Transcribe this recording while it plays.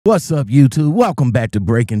What's up, YouTube? Welcome back to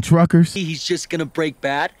Breaking Truckers. He's just gonna break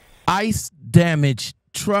bad. Ice damaged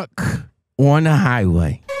truck on the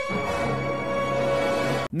highway.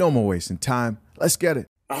 No more wasting time. Let's get it.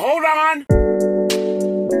 Hold on.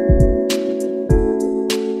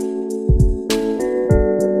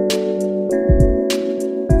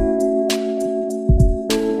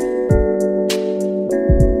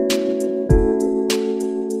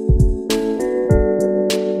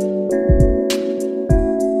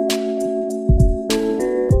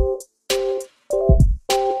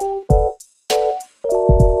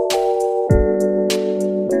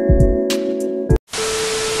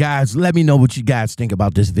 Guys, let me know what you guys think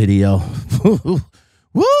about this video.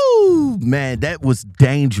 Woo, man, that was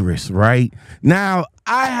dangerous, right? Now,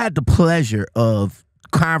 I had the pleasure of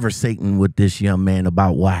conversating with this young man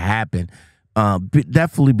about what happened.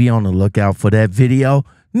 Definitely be on the lookout for that video.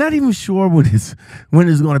 Not even sure when it's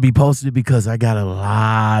going to be posted because I got a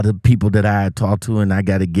lot of people that I talked to and I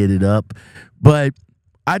got to get it up. But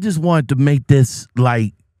I just wanted to make this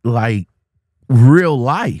like real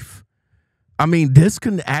life. I mean, this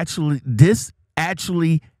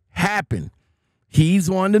actually happened. He's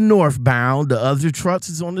on the northbound. The other truck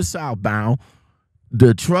is on the southbound.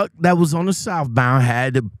 The truck that was on the southbound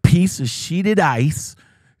had a piece of sheeted ice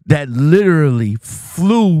that literally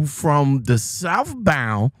flew from the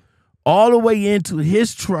southbound all the way into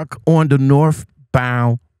his truck on the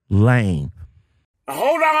northbound lane.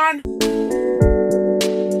 Hold on.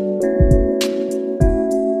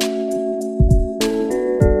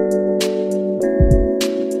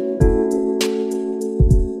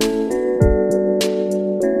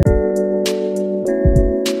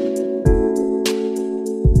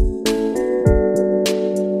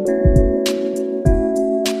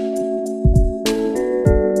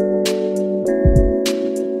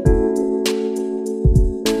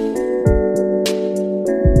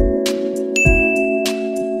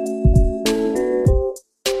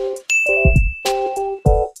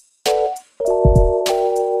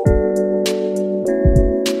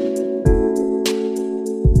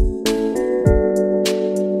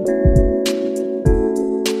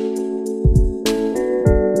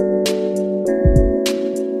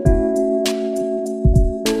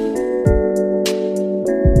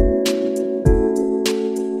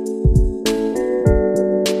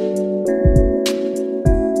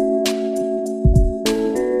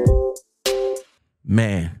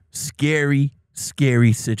 Man, scary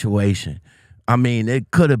situation. I mean, it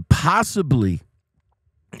could have possibly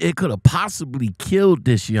killed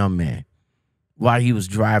this young man while he was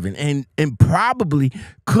driving, and probably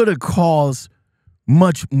could have caused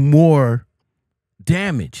much more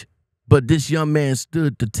damage. But this young man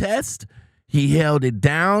stood the test. He held it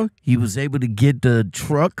down. He was able to get the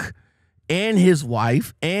truck and his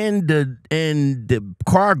wife and the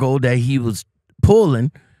cargo that he was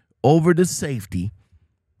pulling over to safety.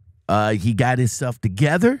 He got himself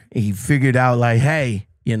together. He figured out, like, hey,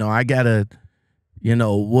 I gotta,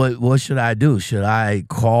 what should I do? Should I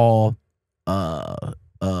call a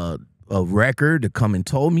wrecker to come and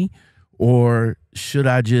tow me, or should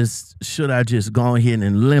I just go ahead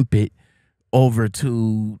and limp it over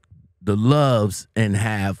to the Loves and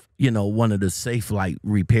have one of the Safe Light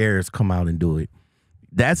repairs come out and do it?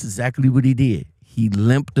 That's exactly what he did. He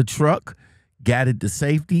limped the truck, got it to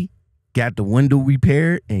safety, got the window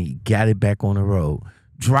repaired, and he got it back on the road.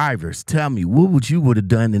 Drivers, tell me, what would you have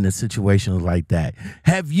done in a situation like that?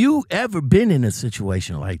 Have you ever been in a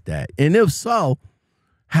situation like that? And if so,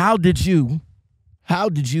 how did you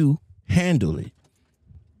handle it?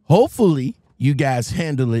 Hopefully, you guys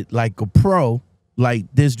handle it like a pro, like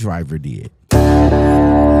this driver did.